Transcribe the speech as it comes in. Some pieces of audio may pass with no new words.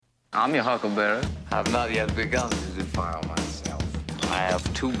I'm your huckleberry. I've not yet begun to defile myself. I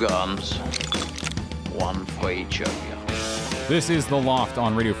have 2 guns, one for each of you. This is The Loft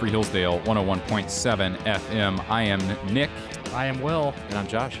on Radio Free Hillsdale, 101.7 FM. I am Nick. I am Will. And I'm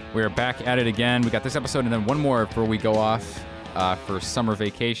Josh. We're back at it again. We got this episode and then one more before we go off for summer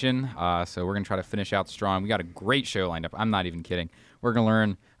vacation. So we're going to try to finish out strong. We got a great show lined up. I'm not even kidding. We're going to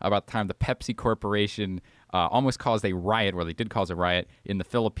learn about the time the Pepsi Corporation almost caused a riot, or they did cause a riot, in the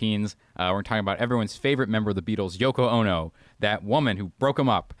Philippines. We're talking about everyone's favorite member of the Beatles, Yoko Ono, that woman who broke them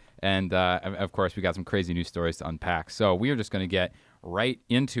up. And, of course, we got some crazy news stories to unpack. So we are just going to get right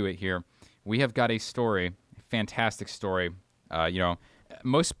into it here. We have got a story, a fantastic story.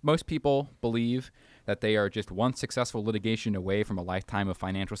 Most people believe that they are just one successful litigation away from a lifetime of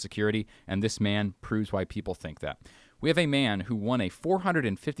financial security, and this man proves why people think that. We have a man who won a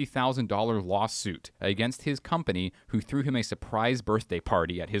 $450,000 lawsuit against his company who threw him a surprise birthday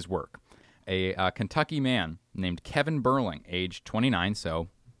party at his work. A Kentucky man named Kevin Burling, age 29, so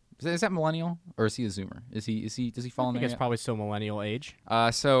is that millennial or is he a Zoomer? Does he fall in I there? think it's probably still millennial age.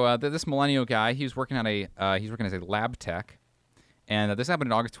 This millennial guy, he's working as a lab tech, and this happened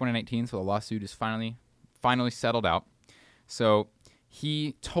in August 2019. So the lawsuit is finally settled out. So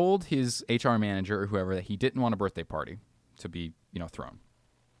he told his HR manager or whoever that he didn't want a birthday party to be thrown,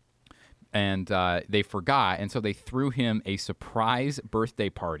 and they forgot, and so they threw him a surprise birthday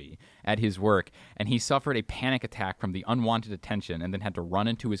party at his work, and he suffered a panic attack from the unwanted attention and then had to run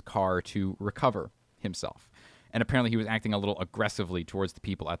into his car to recover himself. And apparently he was acting a little aggressively towards the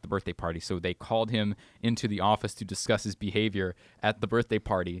people at the birthday party, so they called him into the office to discuss his behavior at the birthday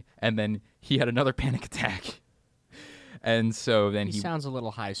party, and then he had another panic attack. And so then he sounds a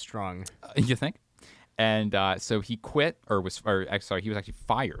little high-strung. You think? And so he quit, he was actually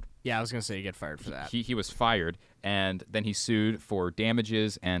fired. Yeah, I was going to say you get fired for that. He was fired, and then he sued for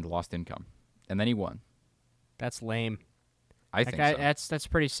damages and lost income. And then he won. That's lame. I think so. That's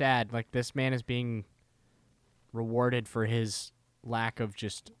pretty sad. Like, this man is being rewarded for his lack of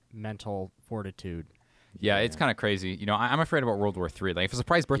just mental fortitude. Yeah, it's kind of crazy. I'm afraid about World War III. Like, if a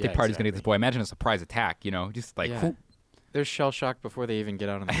surprise birthday party is going to get this boy, imagine a surprise attack, just like... Yeah. They're shell-shocked before they even get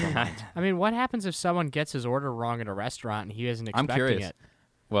out on the front lines. I mean, what happens if someone gets his order wrong at a restaurant and he isn't expecting I'm curious. it?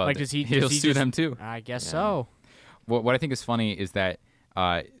 Well, like, he'll sue them too. I guess so. What I think is funny is that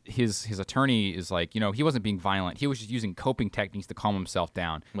his attorney is like, he wasn't being violent. He was just using coping techniques to calm himself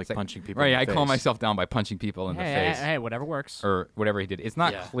down. Like punching people in the face. I calm myself down by punching people in the face. Hey, whatever works. Or whatever he did. It's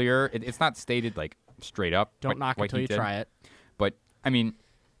not clear. It's not stated, like, straight up. Don't knock what until you try it. But, I mean,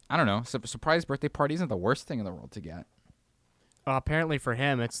 I don't know. Surprise birthday party isn't the worst thing in the world to get. Apparently for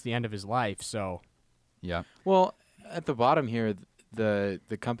him, it's the end of his life, so... Yeah. Well, at the bottom here, the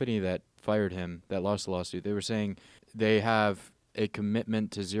company that fired him, that lost the lawsuit, they were saying they have a commitment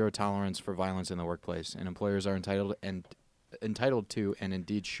to zero tolerance for violence in the workplace, and employers are entitled to and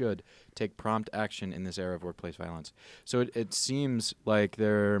indeed should take prompt action in this era of workplace violence. So it seems like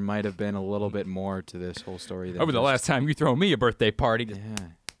there might have been a little bit more to this whole story than over the last time you throw me a birthday party.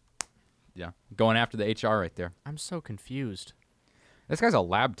 Yeah. Going after the HR right there. I'm so confused. This guy's a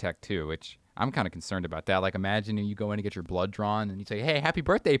lab tech, too, which I'm kind of concerned about that. Like, imagine you go in to get your blood drawn, and you say, hey, happy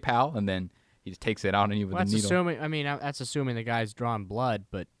birthday, pal, and then he just takes it out on you with a needle. That's assuming the guy's drawn blood,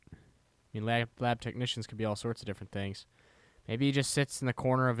 but lab technicians could be all sorts of different things. Maybe he just sits in the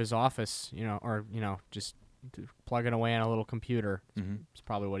corner of his office, just plugging away on a little computer. Mm-hmm. It's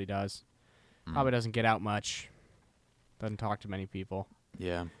probably what he does. Probably doesn't get out much. Doesn't talk to many people.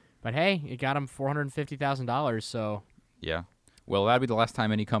 Yeah. But hey, it got him $450,000, so... Yeah. Well, that'd be the last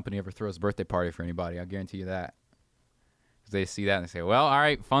time any company ever throws a birthday party for anybody. I'll guarantee you that. Because they see that and they say, well, all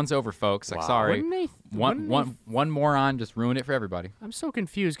right, fun's over, folks. Like, sorry. One moron just ruined it for everybody. I'm so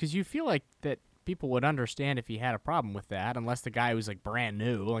confused because you feel like that people would understand if he had a problem with that, unless the guy was, like, brand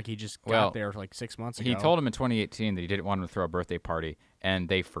new. Like, he just got there, like, 6 months ago. He told him in 2018 that he didn't want him to throw a birthday party, and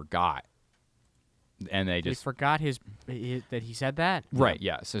they forgot. And they forgot that he said that? Right,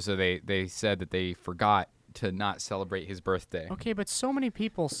 yeah. So they said that they forgot to not celebrate his birthday. Okay, but so many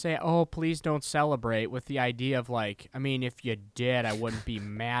people say, oh, please don't celebrate, with the idea of, like, I mean, if you did, I wouldn't be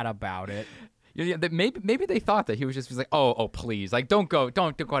mad about it. Yeah, maybe they thought that he was just like, oh, please, like, don't go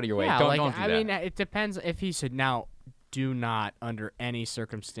out of your way. Yeah, don't do I that. mean, it depends if he said, now, do not, under any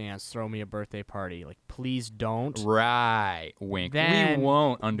circumstance, throw me a birthday party. Like, please don't. Right, wink. Then, we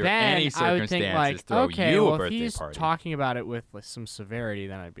won't, under any circumstances, throw you a birthday party. If he's talking about it with some severity,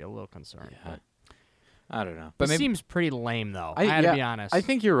 then I'd be a little concerned. Yeah. I don't know. But it seems pretty lame, though. I gotta be honest. I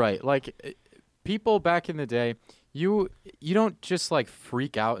think you're right. Like, people back in the day, you don't just, like,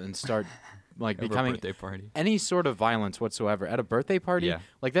 freak out and start like Over a becoming birthday party. any sort of violence whatsoever at a birthday party. Yeah.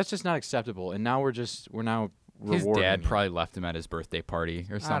 Like that's just not acceptable. And now we're now His rewarding dad it. probably left him at his birthday party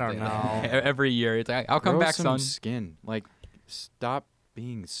or I something. don't know. Every year, it's like, I'll come Grow back, some son. skin. Like stop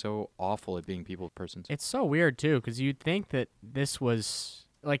being so awful at being people persons. It's so weird too, because you'd think that this was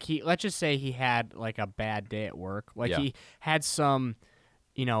like let's just say he had like a bad day at work, like Yeah. he had some,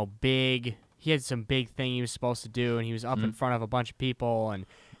 he had some big thing he was supposed to do, and he was up Mm-hmm. in front of a bunch of people,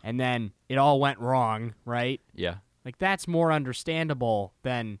 and then it all went wrong, right? Yeah, Like that's more understandable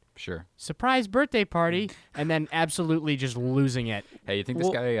than sure. surprise birthday party and then absolutely just losing it. Hey, you think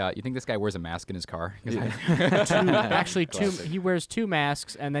Well- this guy? You think this guy wears a mask in his car? 'Cause Actually, Classic. he wears 2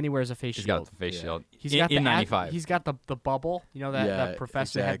 masks and then he wears a face He's shield. got the face Yeah. shield. He's in, got in the '95. He's got the bubble. You know that Yeah,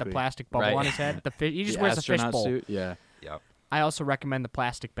 professor had the exactly. plastic bubble Right. on his head. He just The wears a astronaut fishbowl. suit. Yeah. Yep. I also recommend the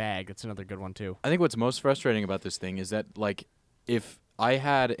plastic bag. That's another good one too. I think what's most frustrating about this thing is that like if I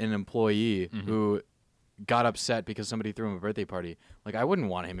had an employee Mm-hmm. who got upset because somebody threw him a birthday party, like I wouldn't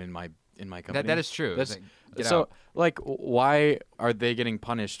want him in my company. That is true. That's, Like, get so out. like why are they getting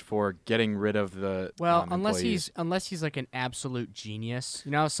punished for getting rid of the Well, unless employees? he's like an absolute genius.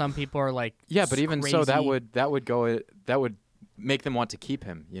 You know, how some people are like Yeah, but even so, that crazy. would make them want to keep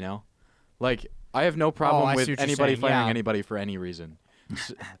him. You know, like I have no problem I see with what you're anybody saying, firing yeah. anybody for any reason.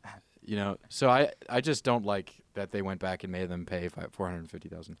 You know, so I just don't like that they went back and made them pay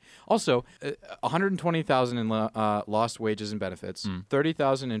 $450,000. Also, $120,000 in lost wages and benefits,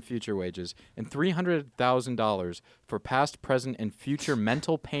 $30,000 in future wages, and $300,000 for past, present, and future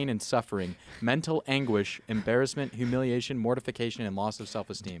mental pain and suffering, mental anguish, embarrassment, humiliation, mortification, and loss of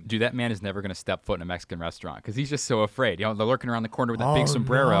self-esteem. Dude, that man is never gonna step foot in a Mexican restaurant because he's just so afraid. You know, they're lurking around the corner with that big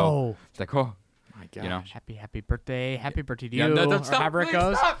sombrero. No. It's like, oh, My gosh. you know. Happy birthday to Yeah, you. no, or stop, however it please,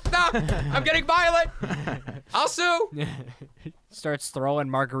 goes. Stop! I'm getting violent. I'll sue. Starts throwing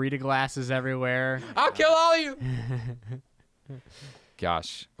margarita glasses everywhere. I'll kill all of you.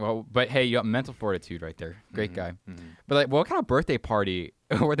 Gosh. Well, but hey, you got mental fortitude right there. Great guy. But like, what kind of birthday party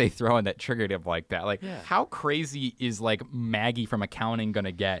were they throwing that triggered him like that? Like, how crazy is like Maggie from accounting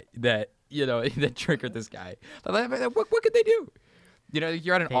gonna get that that triggered this guy? Like, what could they do? You know,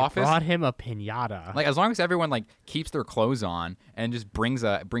 you're at an They office. brought him a pinata. Like as long as everyone like keeps their clothes on and just brings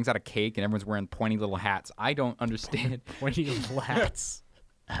out a cake and everyone's wearing pointy little hats, I don't understand. Pointy little hats.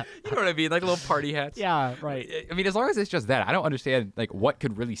 You know what I mean? Like little party hats. Yeah, right. I mean, as long as it's just that, I don't understand like what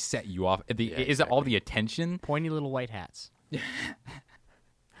could really set you off. Is it all the attention? Pointy little white hats.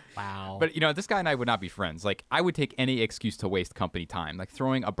 Wow. But this guy and I would not be friends. Like I would take any excuse to waste company time, like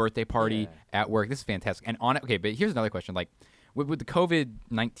throwing a birthday party at work. This is fantastic. And okay, but here's another question. Like with the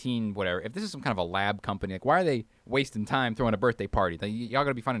COVID-19 whatever, if this is some kind of a lab company, like why are they wasting time throwing a birthday party? Like, y'all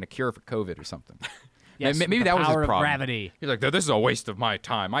gotta be finding a cure for COVID or something. yes, maybe the that was his power of problem. gravity. He's like, this is a waste of my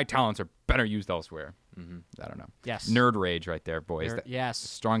time. My talents are better used elsewhere. I don't know. Yes. Nerd rage right there, boys. Yes.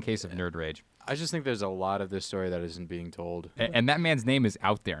 Strong case of nerd rage. I just think there's a lot of this story that isn't being told. And that man's name is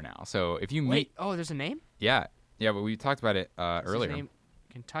out there now. So if you meet, Wait. Oh, there's a name? yeah, but we talked about it What's his earlier. name?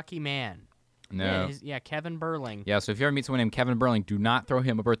 Kentucky Man. No. Yeah, Kevin Burling. Yeah, so if you ever meet someone named Kevin Burling, do not throw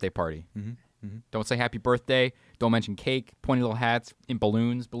him a birthday party. Don't say happy birthday. Don't mention cake, pointy little hats, and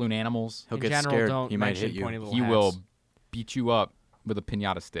balloons, balloon animals. He'll In get general, scared. don't He might mention hit you. pointy little He hats. will beat you up with a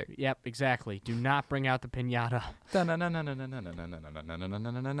pinata stick. Yep, exactly. Do not bring out the pinata.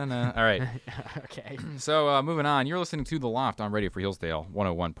 All right. Okay. So moving on, you're listening to The Loft on Radio for Hillsdale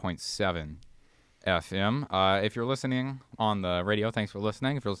 101.7 FM. If you're listening on the radio, thanks for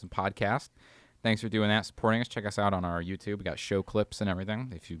listening. If you're listening to podcast, thanks for doing that, supporting us. Check us out on our YouTube. We got show clips and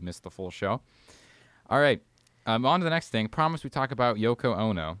everything if you missed the full show. All right. On to the next thing. Promise we talk about Yoko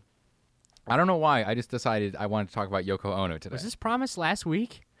Ono. I don't know why. I just decided I wanted to talk about Yoko Ono today. Was this promised last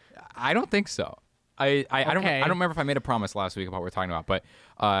week? I don't think so. I don't Okay. remember if I made a promise last week about what we're talking about, but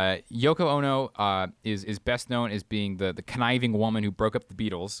Yoko Ono is best known as being the conniving woman who broke up the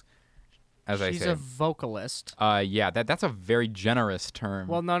Beatles, as I She's say. a vocalist. Yeah, that's a very generous term.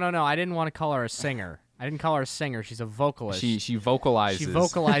 Well, no. I didn't want to call her a singer. I didn't call her a singer. She's a vocalist. she vocalizes. She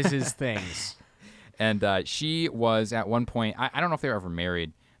vocalizes things. And she was at one point, I don't know if they were ever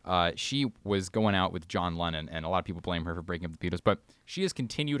married. She was going out with John Lennon, and a lot of people blame her for breaking up the Beatles, but she has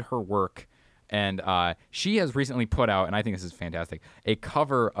continued her work. And she has recently put out, and I think this is fantastic, a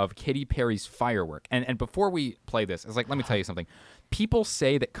cover of Katy Perry's Firework. And before we play this, it's like, let me tell you something. People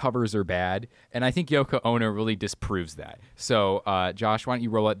say that covers are bad, and I think Yoko Ono really disproves that. So, Josh, why don't you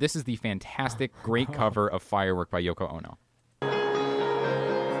roll it? This is the fantastic, great cover of Firework by Yoko Ono.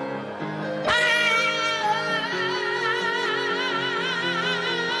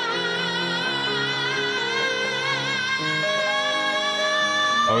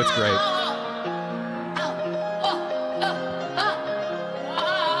 Oh, it's great.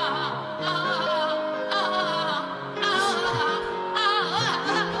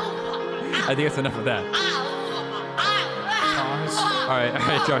 I think that's enough of that. Pause. All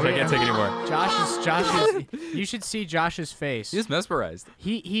right, Josh, I can't take anymore. Josh's. You should see Josh's face. He's mesmerized.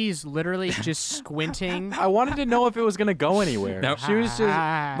 He's literally just squinting. I wanted to know if it was gonna go anywhere. No. She was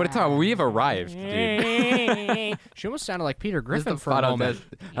just. But it's all, we've arrived, dude. She almost sounded like Peter Griffin This is for a the moment.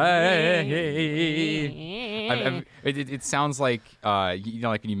 It sounds like you know,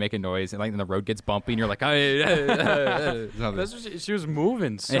 like when you make a noise and like when the road gets bumpy and you're like, That's what she was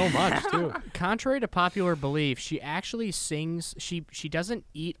moving so much too. Contrary to popular belief, she actually sings. She doesn't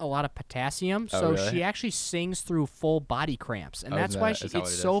eat a lot of potassium, so really? she actually sings through full body cramps, and that's why is that what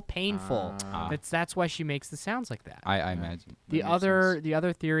it's it so is? painful. That's why she makes the sounds like that. I imagine. The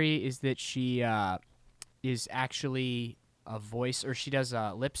other theory is that she is actually a voice, or she does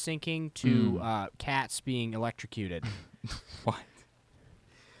lip syncing to cats being electrocuted. What?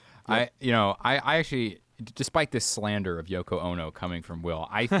 I actually, despite this slander of Yoko Ono coming from Will,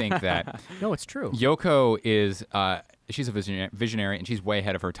 I think that No, it's true. Yoko is she's a visionary and she's way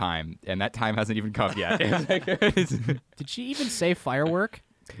ahead of her time, and that time hasn't even come yet. Did she even say firework,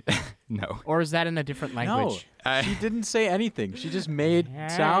 No. or is that in a different language? No, she didn't say anything. She just made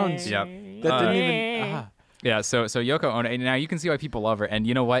sounds Yep. that didn't even. Yeah, so Yoko Ono, and now you can see why people love her. And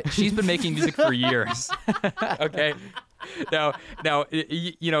you know what? She's been making music for years. Okay. Now,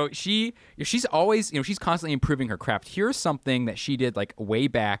 she's always, she's constantly improving her craft. Here's something that she did like way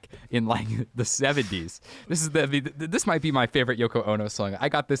back in like the 70s. This is this might be my favorite Yoko Ono song. I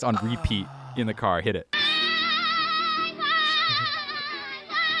got this on repeat in the car. Hit it.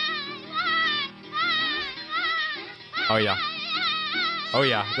 Oh yeah. Oh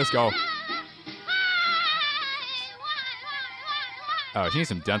yeah. Let's go. Oh, she needs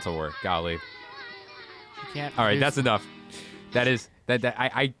some dental work. Golly. She can't. All right, produce- that's enough. That is that.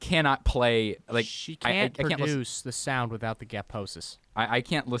 I cannot play like She I can't can't listen. produce the sound without the gaposis. I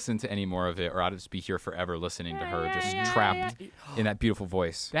can't listen to any more of it, or I'll just be here forever listening to her, just trapped in that beautiful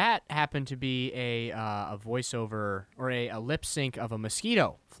voice. That happened to be a voiceover or a lip sync of a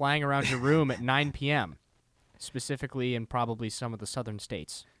mosquito flying around your room at 9 p.m., specifically in probably some of the southern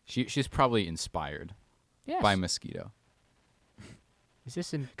states. She's probably inspired Yes. by mosquito Is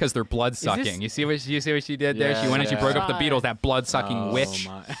this in? because they're blood sucking. You see what she did there? She went and she Yeah. broke up the Beatles. That blood sucking witch.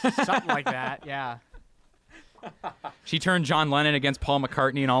 my. Something like that, yeah. She turned John Lennon against Paul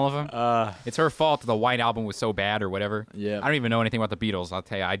McCartney and all of them. It's her fault that the White Album was so bad or whatever. Yeah. I don't even know anything about the Beatles. I'll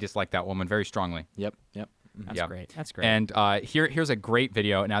tell you, I dislike that woman very strongly. Yep. That's Yeah. great. That's great. And here's a great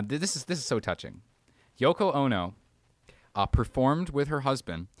video. Now this is so touching. Yoko Ono performed with her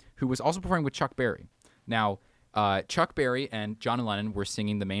husband, who was also performing with Chuck Berry. Now Chuck Berry and John Lennon were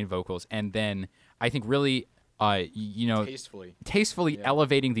singing the main vocals, and then I think really tastefully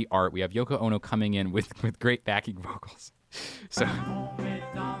elevating the art. We have Yoko Ono coming in with great backing vocals. So.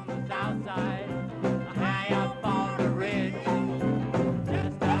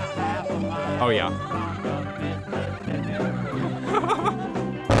 Oh yeah.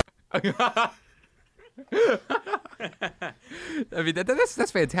 I mean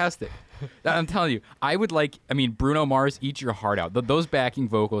that's fantastic. I'm telling you, I would like. I mean, Bruno Mars, eat your heart out. Those backing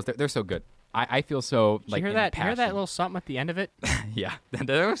vocals, they're so good. I feel so Did like. you hear that? Hear that impassioned. little something at the end of it? Yeah,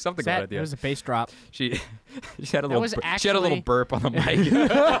 there was something about it. It Yeah. was a bass drop. She had a little. was She had a little actually- burp on the mic.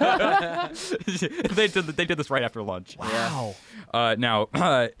 They did this right after lunch. Wow. Now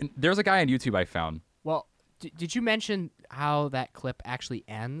there's a guy on YouTube I found. Well, did you mention how that clip actually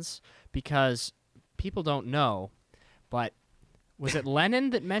ends? Because people don't know, but was it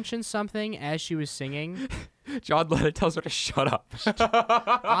Lennon that mentioned something as she was singing John Lennon tells her to shut up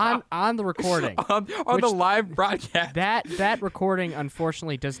on the recording? on the live broadcast. That recording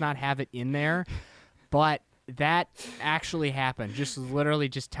unfortunately does not have it in there, but that actually happened. Just literally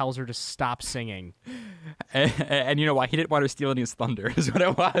just tells her to stop singing. And you know why? He didn't want her stealing his thunder. Is what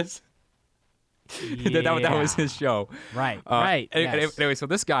it was. That was his show. Right. Right. Yes. Anyway, so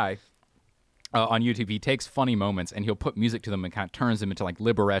this guy on YouTube, he takes funny moments and he'll put music to them and kind of turns them into like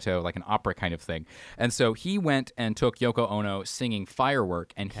libretto, like an opera kind of thing. And so he went and took Yoko Ono singing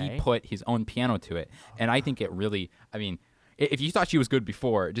Firework, and he put his own piano to it. And I think it really, I mean, if you thought she was good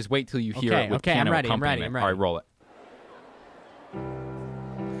before, just wait till you hear it with piano accompaniment. I'm ready. All right, roll it.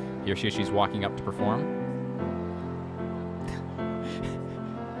 Here she's walking up to perform.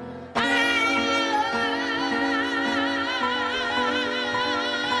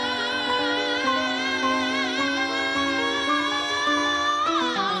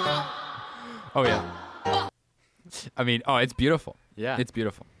 Oh yeah. I mean, it's beautiful. Yeah. It's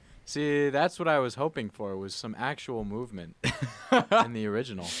beautiful. See, that's what I was hoping for, was some actual movement in the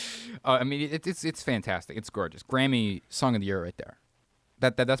original. I mean, it's fantastic. It's gorgeous. Grammy Song of the Year right there.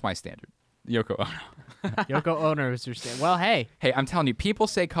 That's my standard. Yoko Ono. Yoko Ono is your stand. Well, hey, Hey, I'm telling you, people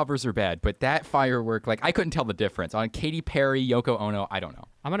say covers are bad, but that firework, like, I couldn't tell the difference. On Katy Perry, Yoko Ono, I don't know.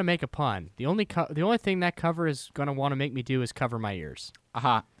 I'm gonna make a pun. The only thing that cover is gonna want to make me do is cover my ears.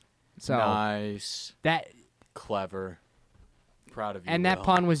 Aha. So Nice. that Clever. Proud of you. and that Will.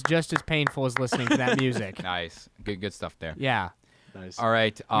 pun was just as painful as listening to that music. Nice. Good stuff there. Yeah. Nice. All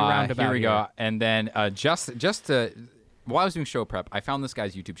right, roundabout here we go. here. And then just to, while I was doing show prep, I found this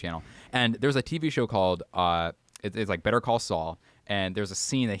guy's YouTube channel, and there's a TV show called it's like Better Call Saul, and there's a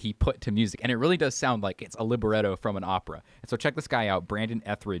scene that he put to music, and it really does sound like it's a libretto from an opera. And so check this guy out, Brandon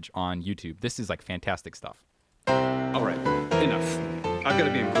Etheridge on YouTube. This is like fantastic stuff. All right, enough. I've got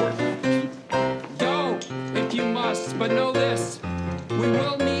to be in court. Go, if you must, but know this. We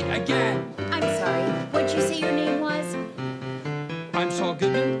will meet again. I'm sorry. What'd you say your name was? I'm Saul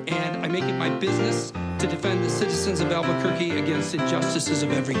Goodman, and I make it my business to defend the citizens of Albuquerque against injustices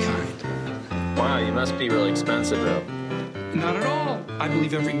of every kind. Wow, you must be really expensive, though. Not at all. I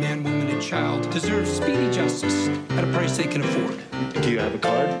believe every man, woman, and child deserves speedy justice at a price they can afford. Do you have a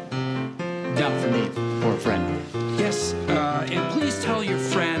card? Not for me, for a friend. Yes, and please tell your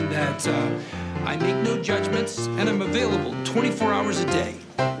friend that I make no judgments and I'm available 24 hours a day.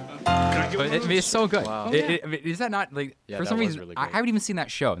 But I mean, it's so good. Wow. I mean, is that not like Yeah, for that some was reason really I great. haven't even seen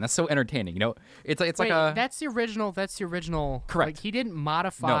that show, and that's so entertaining. You know, it's Wait, like a that's the original. That's the original. Correct. Like, he didn't no,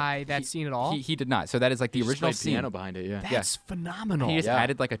 modify that he- scene at all. He did not. So that is like the He just original played scene. piano behind it. Yeah. That's phenomenal. He just Yeah.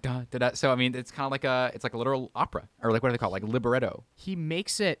 added like a da da da. So I mean, it's kind of like a literal opera, or like what do they call it? Like libretto. He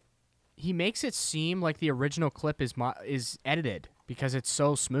makes it seem like the original clip is edited because it's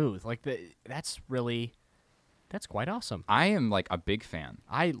so smooth. Like that's quite awesome. I am like a big fan.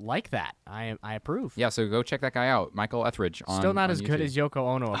 I like that. I approve. Yeah, so go check that guy out, Michael Etheridge. Still not on as good YouTube. as Yoko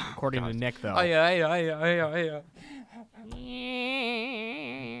Ono, according to Nick, though. Oh yeah.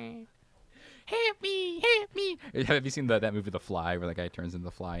 Help me. Have you seen that movie The Fly, where the guy turns into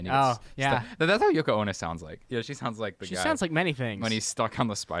the fly? And he Oh, gets yeah. stuck? That's how Yoko Ono sounds like. Yeah, she sounds like the She guy sounds like many things. when he's stuck on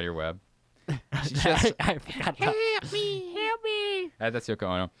the spider web. She just, I forgot about help me. That's Yoko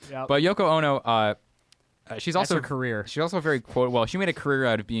Ono. Yep. But Yoko Ono, she's That's also her career. She's also very well. She made a career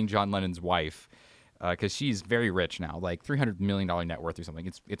out of being John Lennon's wife, because she's very rich now, like $300 million net worth or something.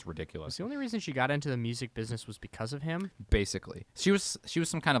 It's ridiculous. The only reason she got into the music business was because of him. Basically, she was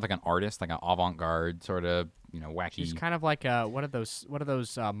some kind of like an artist, like an avant-garde sort of wacky. She's kind of like what are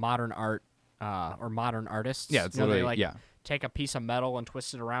those modern art or modern artists? Yeah, it's You know, they, literally- like, yeah. take a piece of metal and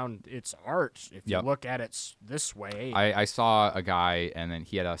twist it around. It's art if Yep. you look at it this way. I saw a guy, and then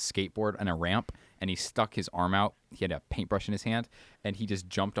he had a skateboard and a ramp, and he stuck his arm out. He had a paintbrush in his hand, and he just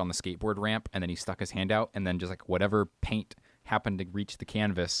jumped on the skateboard ramp, and then he stuck his hand out, and then just like whatever paint happened to reach the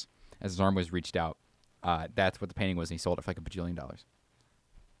canvas as his arm was reached out, that's what the painting was, and he sold it for like $1 bajillion.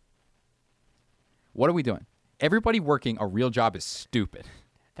 What are we doing? Everybody working a real job is stupid.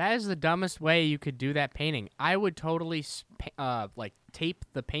 That is the dumbest way you could do that painting. I would totally like tape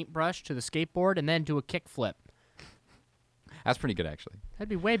the paintbrush to the skateboard and then do a kickflip. That's pretty good, actually. That'd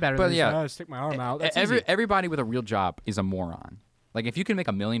be way better But than yeah. just, stick my arm out. That's easy. Everybody with a real job is a moron. Like, if you can make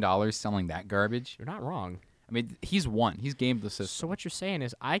 $1 million selling that garbage, You're not wrong. I mean, he's won. He's gamed the system. So what you're saying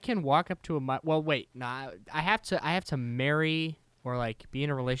is I can walk up to well, wait, nah, I have to marry or like be in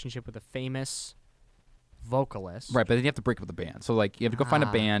a relationship with a famous vocalist. Right, but then you have to break up the band. So, like, you have to go find a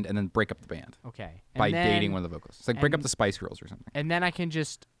Ah. band and then break up the band Okay. by And then- dating one of the vocalists. It's like break up and- the Spice Girls or something. And then I can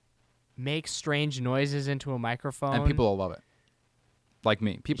just make strange noises into a microphone. And people will love it. Like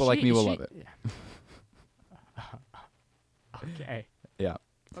me. People like me will love it. Okay. Yeah.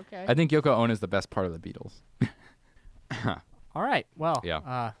 Okay. I think Yoko Ono is the best part of the Beatles. All right. Well.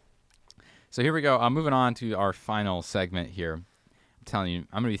 Yeah. So here we go. I'm moving on to our final segment here. I'm telling you,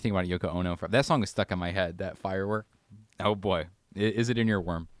 I'm going to be thinking about Yoko Ono. That song is stuck in my head, that firework. Oh, boy. Is it in your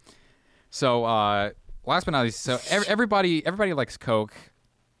worm? So last but not least, so everybody likes Coke.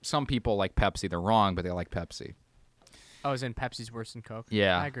 Some people like Pepsi. They're wrong, but they like Pepsi. Oh, as in Pepsi's worse than Coke?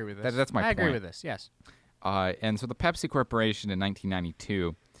 Yeah. I agree with this. That's my I agree point. with this, yes. And so the Pepsi Corporation in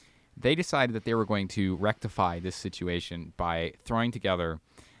 1992, they decided that they were going to rectify this situation by throwing together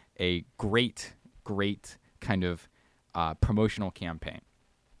a great kind of promotional campaign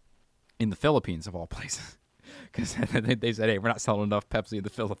in the Philippines, of all places. Because they said, hey, we're not selling enough Pepsi in the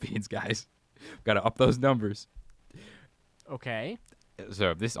Philippines, guys. We've got to up those numbers. Okay.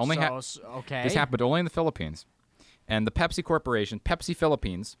 So this only okay. This happened only in the Philippines. And the Pepsi Corporation, Pepsi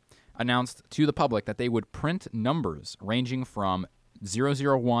Philippines, announced to the public that they would print numbers ranging from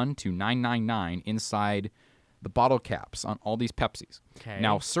 001 to 999 inside the bottle caps on all these Pepsis. Okay.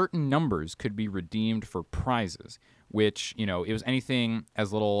 Now, certain numbers could be redeemed for prizes, which, you know, it was anything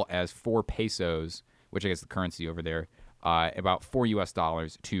as little as 4 pesos, which I guess is the currency over there, about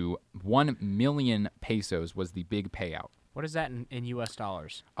 $4 to 1 million pesos was the big payout. What is that in U.S.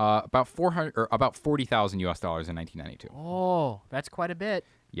 dollars? About 400 or about $40,000 in 1992. Oh, that's quite a bit.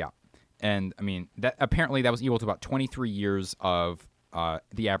 Yeah, and I mean that apparently that was equal to about 23 years of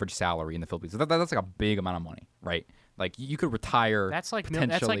the average salary in the Philippines. So that's like a big amount of money, right? Like you could retire. That's like potentially.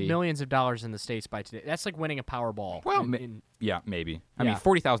 that's like millions of dollars in the States by today. That's like winning a Powerball. Well, yeah, maybe. I mean,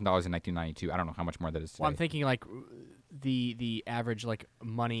 $40,000 in 1992. I don't know how much more that is today. Well, I'm thinking like the average like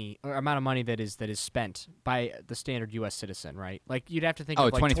money or amount of money that is spent by the standard U.S. citizen, right? Like you'd have to think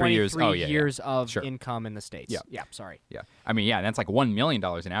of like 23 years. Oh, yeah, years yeah. of Sure. income in the States. Yeah. Yeah. Sorry. Yeah, I mean, yeah, that's like $1 million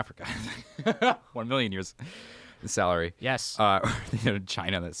in Africa. 1 million years salary. Yes.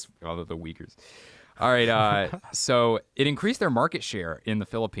 China, that's all the Uyghurs. All right, so it increased their market share in the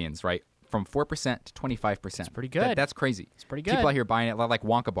Philippines, right, from 4% to 25%. That's pretty good. That's crazy. It's pretty good. People out here buying it like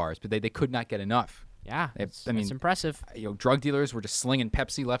Wonka bars, but they could not get enough. Yeah. It's impressive. You know, drug dealers were just slinging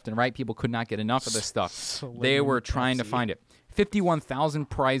Pepsi left and right. People could not get enough of this stuff. They were trying to find it. 51,000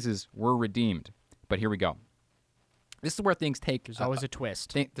 prizes were redeemed. But here we go. This is where things take. There's always a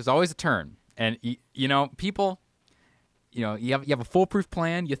twist. There's always a turn, and you know, people. You know, you have a foolproof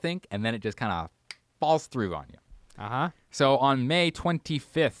plan, you think, and then it just kind of falls through on you. Uh-huh. So on May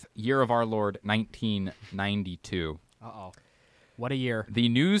 25th, year of our Lord, 1992. Uh-oh. What a year. The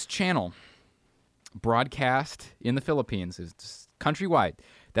news channel broadcast in the Philippines, is countrywide,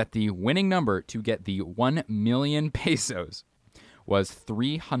 that the winning number to get the 1 million pesos was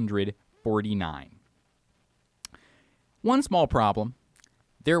 349. One small problem.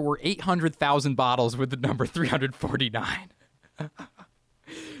 There were 800,000 bottles with the number 349.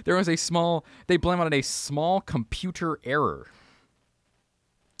 There was they blamed on a small computer error.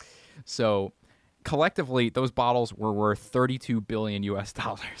 So, collectively, those bottles were worth 32 billion US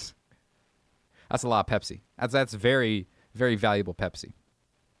dollars. That's a lot of Pepsi. That's very, very valuable Pepsi.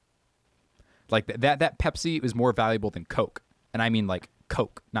 Like, that Pepsi is more valuable than Coke. And I mean, like,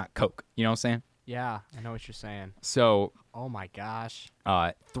 Coke, not Coke. You know what I'm saying? Yeah, I know what you're saying. So, oh my gosh,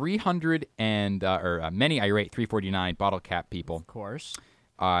 300 and many irate 349 bottle cap people. Of course,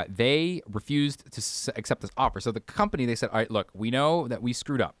 they refused to accept this offer. So the company, they said, "All right, look, we know that we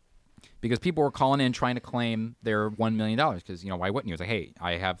screwed up because people were calling in trying to claim their $1 million because why wouldn't you?" It's like, hey,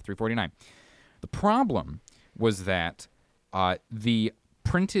 I have 349. The problem was that the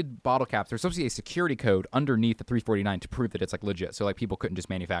printed bottle caps, there's supposed to be a security code underneath the 349 to prove that it's like legit. So like people couldn't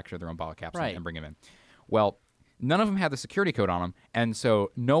just manufacture their own bottle caps and bring them in. Well, none of them had the security code on them, and so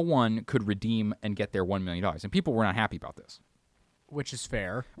no one could redeem and get their $1 million. And people were not happy about this. Which is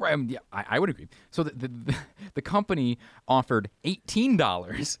fair. Right, yeah, I would agree. So the company offered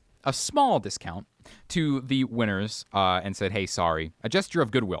 $18, a small discount, to the winners and said, hey, sorry, a gesture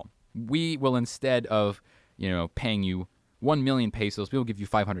of goodwill. We will, instead of paying you 1 million pesos, we will give you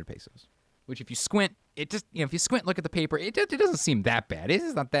 500 pesos. Which, if you squint, if you squint, look at the paper, it doesn't seem that bad.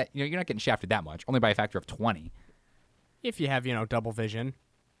 It's not that you're not getting shafted that much, only by a factor of 20. If you have double vision,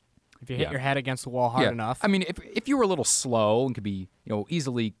 if you hit your head against the wall hard enough. I mean, if you were a little slow and could be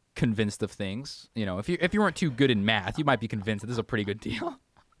easily convinced of things, if you weren't too good in math, you might be convinced that this is a pretty good deal.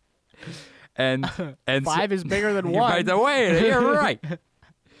 and 5 is bigger than 1. By the way, you're right.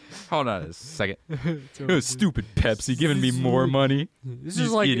 Hold on a second. Stupid Pepsi giving me more money. This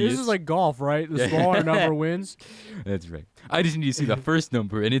is like golf, right? The smaller number wins. That's right. I just need to see the first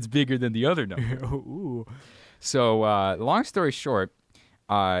number, and it's bigger than the other number. Ooh. So, long story short,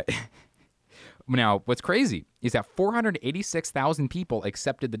 now what's crazy is that 486,000 people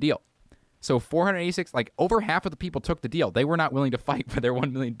accepted the deal. So 486, like over half of the people took the deal. They were not willing to fight for their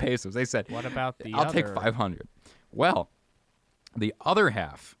 1 million pesos. They said, "What about the I'll take 500." Well, the other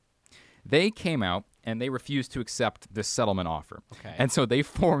half, they came out and they refused to accept this settlement offer. Okay. And so they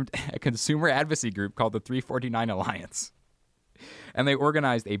formed a consumer advocacy group called the 349 Alliance. And they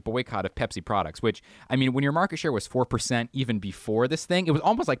organized a boycott of Pepsi products, which, I mean, when your market share was 4% even before this thing, it was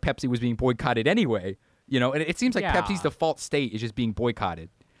almost like Pepsi was being boycotted anyway. And it seems like Pepsi's default state is just being boycotted.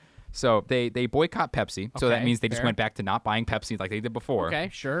 So they boycott Pepsi. So that means they just went back to not buying Pepsi like they did before. Okay,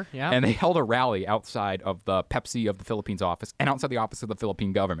 sure, yeah. And they held a rally outside of the Pepsi of the Philippines office and outside the office of the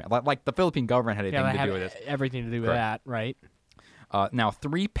Philippine government. Like the Philippine government had anything to do with this. Everything to do with that, right? Now,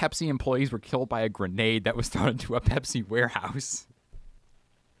 3 Pepsi employees were killed by a grenade that was thrown into a Pepsi warehouse.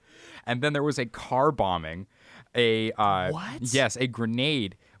 And then there was a car bombing. What? Yes, a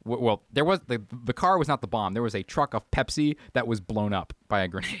grenade. Well, there was the car was not the bomb. There was a truck of Pepsi that was blown up by a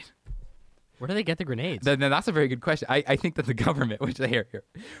grenade. Where do they get the grenades? Then that's a very good question. I think that the government, which here,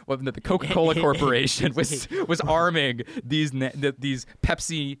 well, the Coca-Cola Corporation was arming these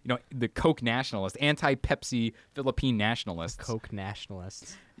Pepsi, the Coke nationalists, anti-Pepsi Philippine nationalists. Coke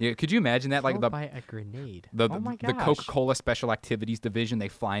nationalists. Yeah, could you imagine that? Like Killed by a grenade. The my the gosh. Coca-Cola Special Activities Division, they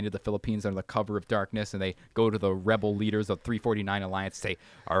fly into the Philippines under the cover of darkness, and they go to the rebel leaders of 349 Alliance, say,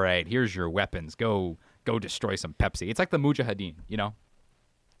 "All right, here's your weapons. Go destroy some Pepsi." It's like the Mujahideen,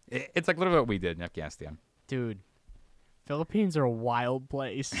 It's like literally what we did in Afghanistan. Dude, Philippines are a wild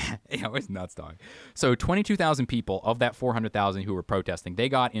place. It's nuts, dog. So 22,000 people of that 400,000 who were protesting, they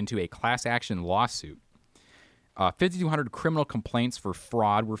got into a class action lawsuit. 5,200 criminal complaints for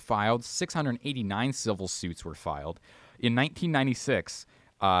fraud were filed. 689 civil suits were filed. In 1996,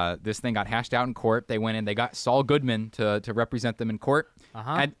 this thing got hashed out in court. They went in. They got Saul Goodman to represent them in court.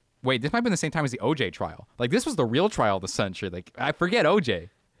 And wait, this might have been the same time as the OJ trial. Like, this was the real trial of the century. Like, I forget OJ.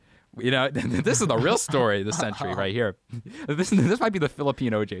 This is the real story of the century right here. This might be the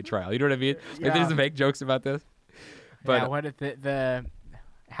Philippine OJ trial. You know what I mean? Like, they just make jokes about this. But what if the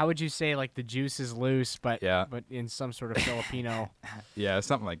how would you say, like, the juice is loose, but in some sort of Filipino? Yeah,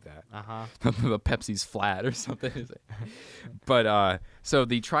 something like that. The Pepsi's flat or something. But so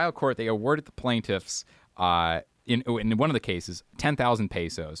the trial court, they awarded the plaintiffs in one of the cases 10,000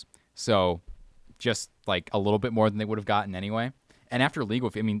 pesos. So just like a little bit more than they would have gotten anyway. And after legal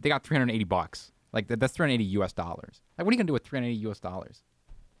fee, I mean, they got $380. Like, that's $380 US. Like, what are you gonna do with $380 US?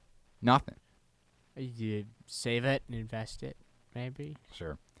 Nothing. You save it and invest it, maybe.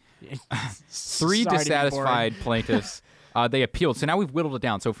 Sure. Sorry Three to be dissatisfied plaintiffs. They appealed. So now we've whittled it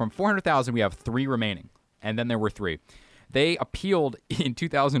down. So from 400,000, we have 3 remaining, and then there were 3. They appealed in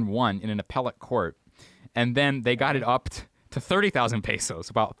 2001 in an appellate court, and then they got it up to 30,000 pesos,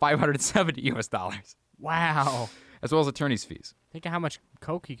 about $570 US. Wow. As well as attorney's fees. Think of how much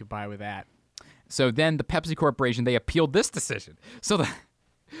Coke you could buy with that. So then the Pepsi Corporation, they appealed this decision. So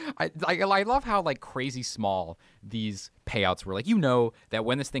I love how, like, crazy small these payouts were. Like, that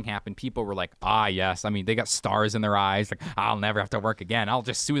when this thing happened, people were like, yes. I mean, they got stars in their eyes. Like, I'll never have to work again. I'll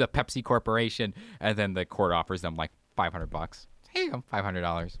just sue the Pepsi Corporation. And then the court offers them, like, $500. Here you go,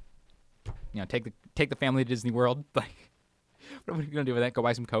 $500. Take the family to Disney World. Like, what are you going to do with that? Go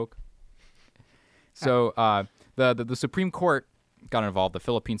buy some Coke? So the Supreme Court got involved, the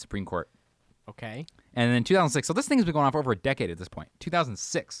Philippine Supreme Court. Okay. And then 2006, so this thing has been going on for over a decade at this point.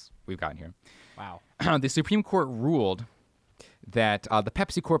 2006, we've gotten here. Wow. The Supreme Court ruled that the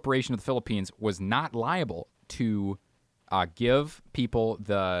Pepsi Corporation of the Philippines was not liable to give people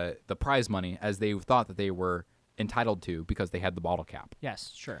the prize money as they thought that they were entitled to because they had the bottle cap.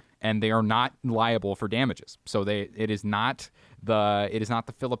 Yes, sure. And they are not liable for damages. So it is not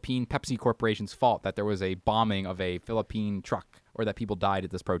the Philippine Pepsi Corporation's fault that there was a bombing of a Philippine truck or that people died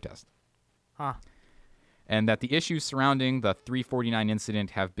at this protest. Huh. And that the issues surrounding the 349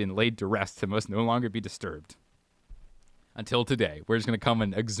 incident have been laid to rest and must no longer be disturbed. Until today. We're just going to come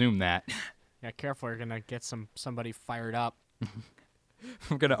and exhume that. Yeah, careful. You're going to get somebody fired up.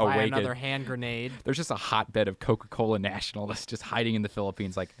 I'm going to Buy awaken. another hand grenade. There's just a hotbed of Coca-Cola nationalists just hiding in the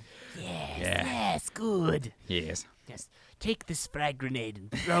Philippines like, Yes, good. yes, Yes, take this frag grenade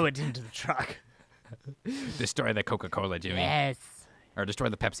and throw it into the truck. destroy the Coca-Cola, Jimmy. Yes. Or destroy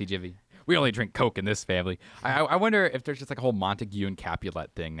the Pepsi, Jimmy. We only drink Coke in this family. I wonder if there's just like a whole Montague and Capulet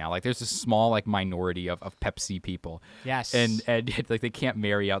thing now. Like there's a small like minority of Pepsi people. Yes. And like they can't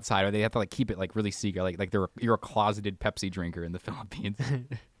marry outside, or they have to like keep it like really secret. Like you're a closeted Pepsi drinker in the Philippines.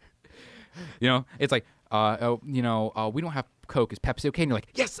 It's like we don't have Coke. Is Pepsi okay? And you're like,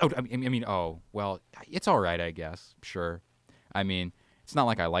 yes. Oh, I mean, well, it's all right, I guess. Sure. I mean, it's not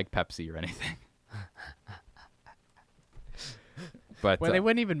like I like Pepsi or anything. But Well, they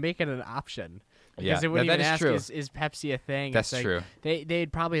wouldn't even make it an option. Because Yeah, they wouldn't that even is ask, true. is Pepsi a thing? That's It's like, true.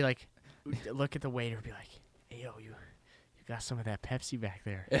 They'd probably like look at the waiter and be like, hey, yo, you got some of that Pepsi back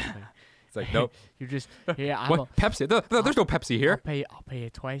there. it's like, nope. You're just, yeah, What Pepsi? There's no Pepsi here. I'll pay you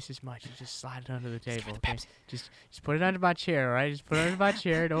twice as much. You just slide it under the table. Okay? Just put it under my chair, all right? Just put it under my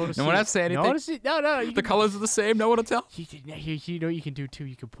chair. No one will see one it. has to say anything? No one will see. No. You The can, colors are the same. No one will tell. you know what you can do too?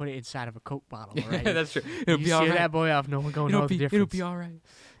 You can put it inside of a Coke bottle, all right? That's true. It'll You be all see right. that boy off, no one gonna know the difference. It'll be all right.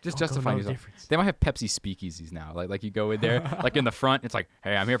 Just Don't go justify know the yourself. difference. They might have Pepsi speakeasies now. Like you go in there, like in the front, it's like,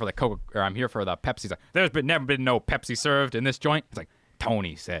 hey, I'm here for the Coke, or I'm here for the Pepsi. It's like, there's never been no Pepsi served in this joint. It's like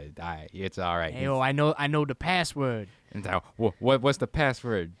Tony said, it's all right. Hey, I know the password. And so, what's the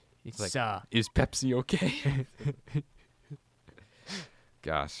password? It's like, is Pepsi okay?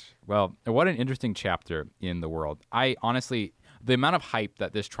 Gosh, well, what an interesting chapter in the world. I honestly, the amount of hype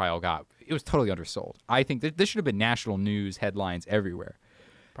that this trial got, it was totally undersold. I think this should have been national news headlines everywhere.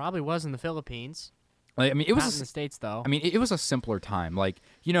 Probably was in the Philippines. Like, I mean, it was Not in the States, though. I mean, it was a simpler time. Like,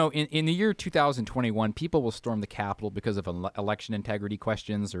 you know, in the year 2021, people will storm the Capitol because of election integrity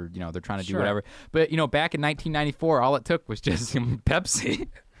questions, or, you know, they're trying to do whatever. But, you know, back in 1994, all it took was just some Pepsi.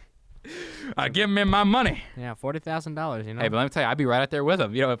 Give me my money. Yeah, $40,000. You know. Hey, but let me tell you, I'd be right out there with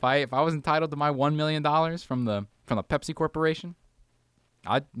them. You know, if I was entitled to my $1 million from the Pepsi Corporation,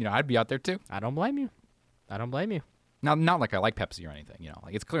 I'd be out there too. I don't blame you. Now, not like I like Pepsi or anything. You know,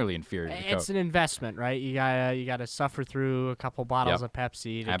 like it's clearly inferior to Coke. It's an investment, right? You gotta suffer through a couple bottles of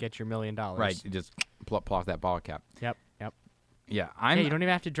Pepsi to get your $1 million. Right. You just pull off that bottle cap. Yep. Yeah, Yeah, you don't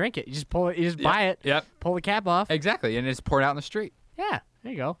even have to drink it. You just pull it. You just buy it. Yep. Pull the cap off. Exactly, and it's poured out in the street. Yeah.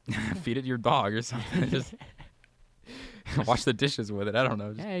 There you go. Feed it to your dog or something. Just wash the dishes with it. I don't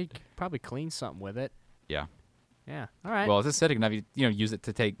know. Yeah, you could probably clean something with it. Yeah. Yeah. All right. Well, it's acidic enough. You use it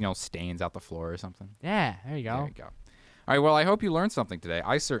to take stains out the floor or something. Yeah. There you go. There you go. All right. Well, I hope you learned something today.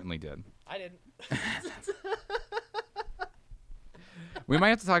 I certainly did. I didn't. We might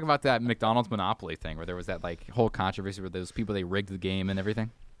have to talk about that McDonald's monopoly thing, where there was that like whole controversy with those people. They rigged the game and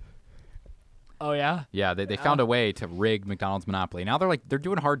everything. Oh yeah. Yeah, they found a way to rig McDonald's monopoly. Now they're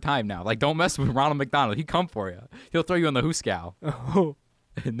doing a hard time now. Like, don't mess with Ronald McDonald. He'll come for you. He'll throw you in the hooskow. Oh.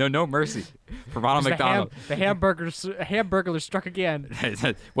 No mercy for Ronald McDonald. The hamburger struck again.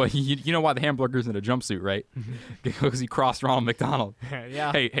 Well, you know why the hamburger's in a jumpsuit, right? Because he crossed Ronald McDonald.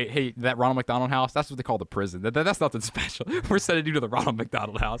 Yeah. Hey, that Ronald McDonald house, that's what they call the prison. That's nothing special. We're sending you to the Ronald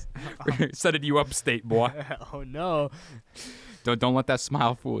McDonald house. We're sending you upstate, boy. Oh, no. Don't let that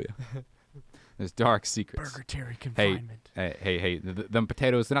smile fool you. There's dark secrets. Burger confinement. Hey, them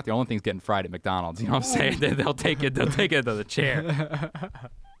potatoes, they're not the only things getting fried at McDonald's. You know what I'm saying? They'll take it to the chair.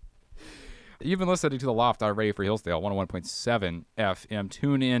 You've been listening to The Loft on Radio Free Hillsdale, 101.7 FM.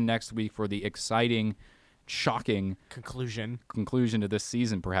 Tune in next week for the exciting, shocking conclusion to this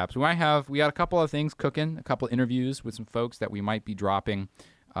season, perhaps. We got a couple of things cooking, a couple of interviews with some folks that we might be dropping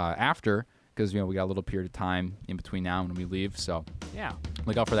after, because we got a little period of time in between now and when we leave. So yeah,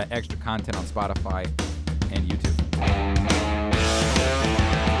 look out for that extra content on Spotify and YouTube.